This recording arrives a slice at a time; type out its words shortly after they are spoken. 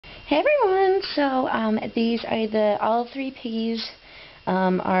Hey everyone! So these are all three piggies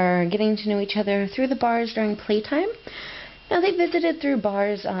are getting to know each other through the bars during playtime. Now they visited through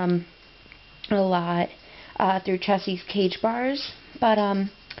bars a lot through Chessie's cage bars, but I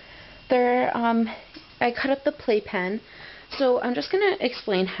cut up the playpen. So I'm just gonna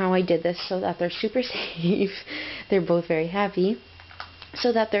explain how I did this so that they're super safe. They're both very happy.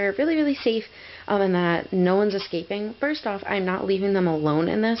 So that they're really, really safe and that no one's escaping. First off, I'm not leaving them alone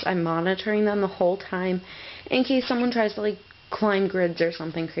in this. I'm monitoring them the whole time in case someone tries to climb grids or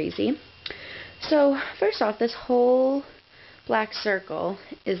something crazy. So first off, this whole black circle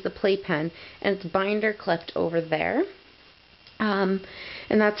is the playpen and it's binder clipped over there. And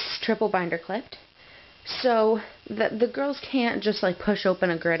that's triple binder clipped. So the girls can't just push open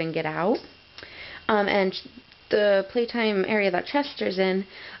a grid and get out. And the playtime area that Chester's in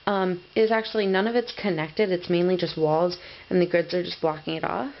is actually none of it's connected. It's mainly just walls, and the grids are just blocking it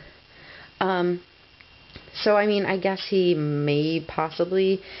off. So, I mean, I guess he may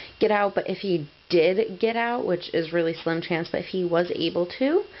possibly get out, but if he did get out, which is really slim chance, but if he was able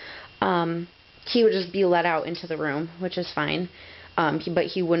to, he would just be let out into the room, which is fine, but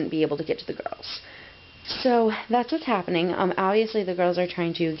he wouldn't be able to get to the girls. So that's what's happening. Obviously the girls are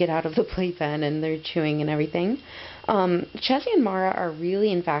trying to get out of the playpen and they're chewing and everything. Chessie and Mara are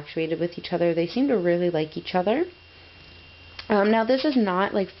really infatuated with each other. They seem to really like each other. Now this is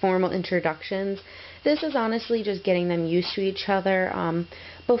not formal introductions. This is honestly just getting them used to each other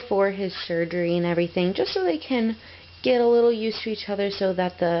before his surgery and everything, just so they can get a little used to each other so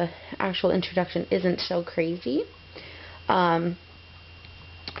that the actual introduction isn't so crazy.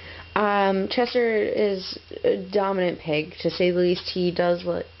 Chester is a dominant pig, to say the least. He does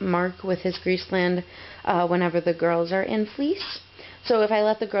let Mark with his grease gland whenever the girls are in fleece. So if I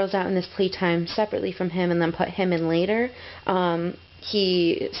let the girls out in this playtime separately from him and then put him in later,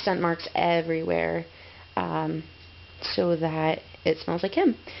 he scent marks everywhere so that it smells like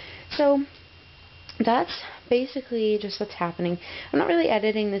him. So that's basically just what's happening. I'm not really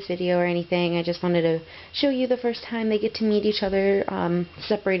editing this video or anything. I just wanted to show you the first time they get to meet each other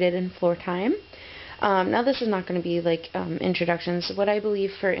separated in floor time. Now this is not going to be introductions. What I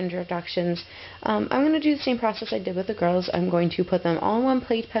believe for introductions, I'm going to do the same process I did with the girls. I'm going to put them all in one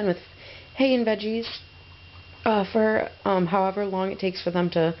playpen with hay and veggies for however long it takes for them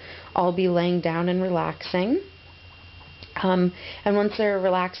to all be laying down and relaxing. And once they're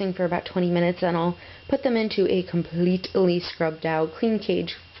relaxing for about 20 minutes, then I'll put them into a completely scrubbed out, clean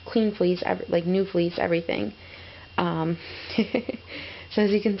cage, clean fleece, new fleece, everything. So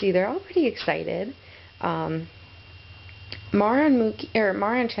as you can see, they're all pretty excited. Mara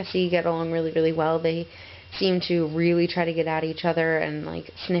and Chessie get along really, really well. They seem to really try to get at each other and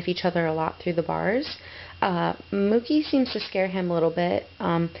sniff each other a lot through the bars. Mookie seems to scare him a little bit.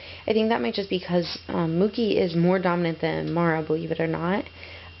 I think that might just be because Mookie is more dominant than Mara, believe it or not.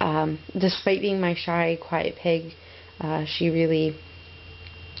 Despite being my shy, quiet pig, she really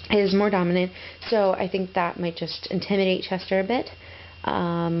is more dominant. So I think that might just intimidate Chester a bit.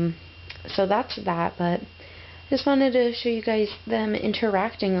 So that's that, but just wanted to show you guys them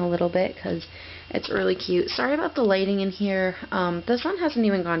interacting a little bit because it's really cute. Sorry about the lighting in here. The sun hasn't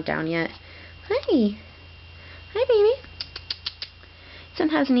even gone down yet. Hi! Hi, baby. Sun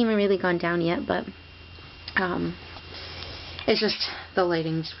hasn't even really gone down yet, but it's just the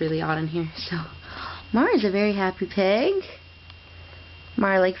lighting's really odd in here. So Mara's a very happy pig.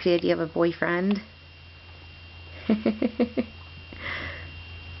 Mara likes the idea of a boyfriend.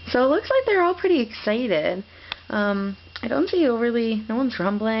 So it looks like they're all pretty excited. I don't see no one's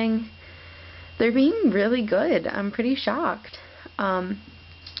rumbling. They're being really good. I'm pretty shocked. I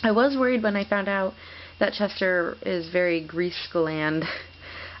was worried when I found out that Chester is very grease gland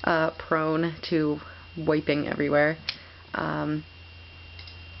prone to wiping everywhere and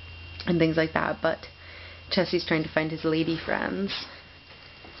things like that, but Chessie's trying to find his lady friends.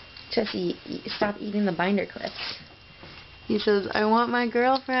 Chessie, stop eating the binder clips. He says, I want my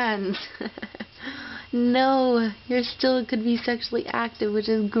girlfriends. No, you're still could be sexually active, which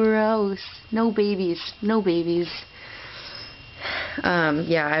is gross. No babies. No babies.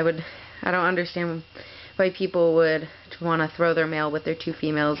 Yeah, I don't understand why people would want to throw their male with their two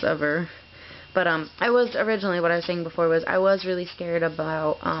females ever. But I was originally, what I was saying before was I was really scared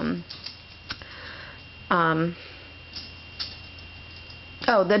about the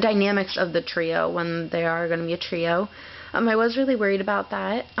dynamics of the trio when they are going to be a trio. I was really worried about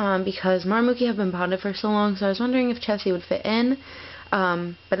that because Mara and Mookie have been bonded for so long, so I was wondering if Chessie would fit in.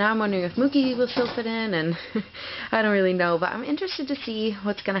 But now I'm wondering if Mookie will still fit in, and I don't really know. But I'm interested to see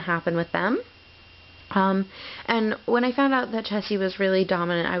what's going to happen with them. And when I found out that Chessie was really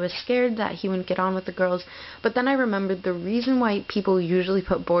dominant, I was scared that he wouldn't get on with the girls, but then I remembered the reason why people usually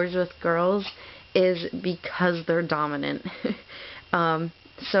put boars with girls is because they're dominant.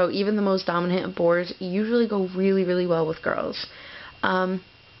 So even the most dominant boars usually go really, really well with girls.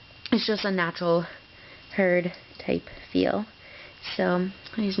 It's just a natural herd type feel. So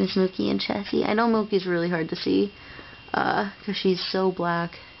here's Miss Mookie and Chessie. I know Mookie's really hard to see because she's so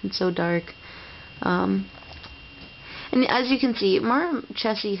black and so dark. And as you can see, Mara and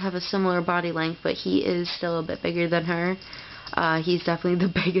Chessie have a similar body length, but he is still a bit bigger than her. He's definitely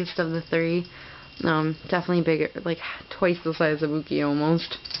the biggest of the three. Definitely bigger, like twice the size of Mookie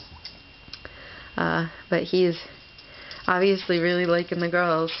almost. But he's obviously really liking the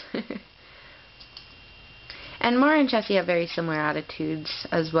girls. And Mara and Chessie have very similar attitudes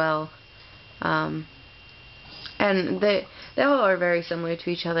as well. And they all are very similar to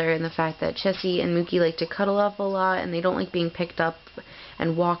each other in the fact that Chessie and Mookie like to cuddle up a lot, and they don't like being picked up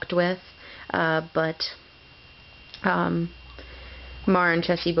and walked with. But Mara and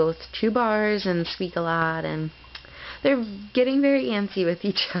Chessie both chew bars and squeak a lot, and they're getting very antsy with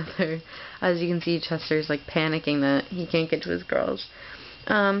each other. As you can see, Chester's like panicking that he can't get to his girls.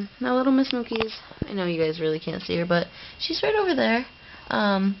 Now little Miss Mookie's, I know you guys really can't see her, but she's right over there.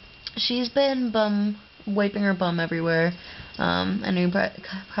 She's been wiping her bum everywhere, and you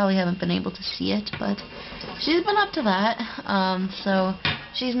probably haven't been able to see it, but she's been up to that. So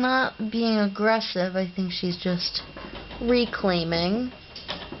she's not being aggressive. I think she's just reclaiming.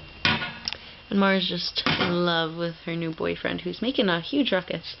 And Mara's just in love with her new boyfriend, who's making a huge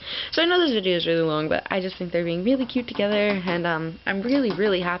ruckus. So I know this video is really long, but I just think they're being really cute together, and I'm really,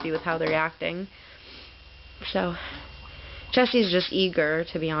 really happy with how they're acting. So Chessie's just eager,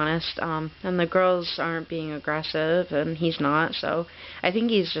 to be honest, and the girls aren't being aggressive, and he's not, so I think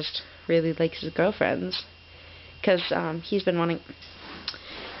he's just really likes his girlfriends, because he's been wanting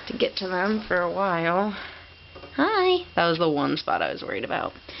to get to them for a while. Hi! That was the one spot I was worried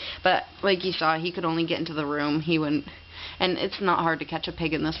about. But, like you saw, he could only get into the room. He wouldn't, and it's not hard to catch a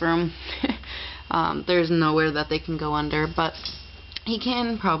pig in this room. There's nowhere that they can go under, but he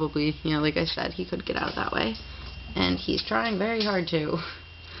can probably, you know, like I said, he could get out that way. And he's trying very hard to.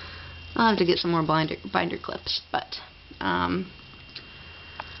 I'll have to get some more binder clips, but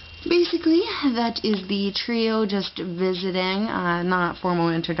basically that is the trio just visiting, not formal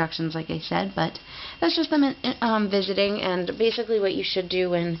introductions like I said, but that's just them visiting. And basically what you should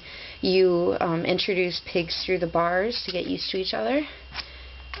do when you introduce pigs through the bars to get used to each other,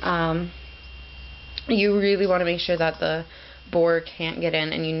 you really want to make sure that the boar can't get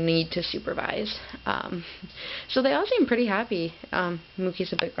in, and you need to supervise. So they all seem pretty happy.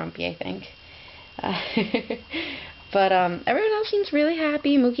 Mookie's a bit grumpy, I think. But everyone else seems really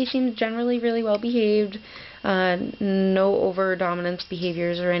happy. Mookie seems generally really well behaved. No over dominance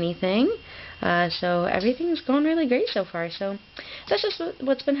behaviors or anything. So everything's going really great so far. So that's just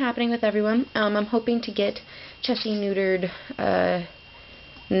what's been happening with everyone. I'm hoping to get Chessie neutered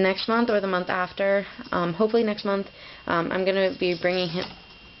next month or the month after. Hopefully next month. I'm going to be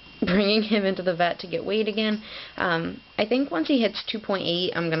bringing him into the vet to get weighed again. I think once he hits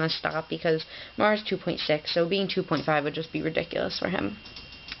 2.8, I'm going to stop, because Mara's 2.6, so being 2.5 would just be ridiculous for him.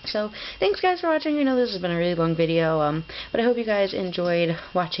 So, thanks guys for watching. I know this has been a really long video, but I hope you guys enjoyed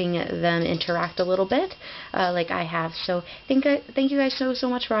watching them interact a little bit, like I have. So, thank you guys so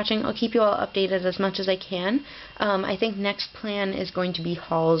much for watching. I'll keep you all updated as much as I can. I think next plan is going to be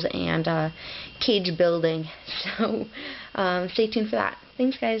hauls and cage building, so stay tuned for that.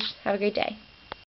 Thanks guys. Have a great day.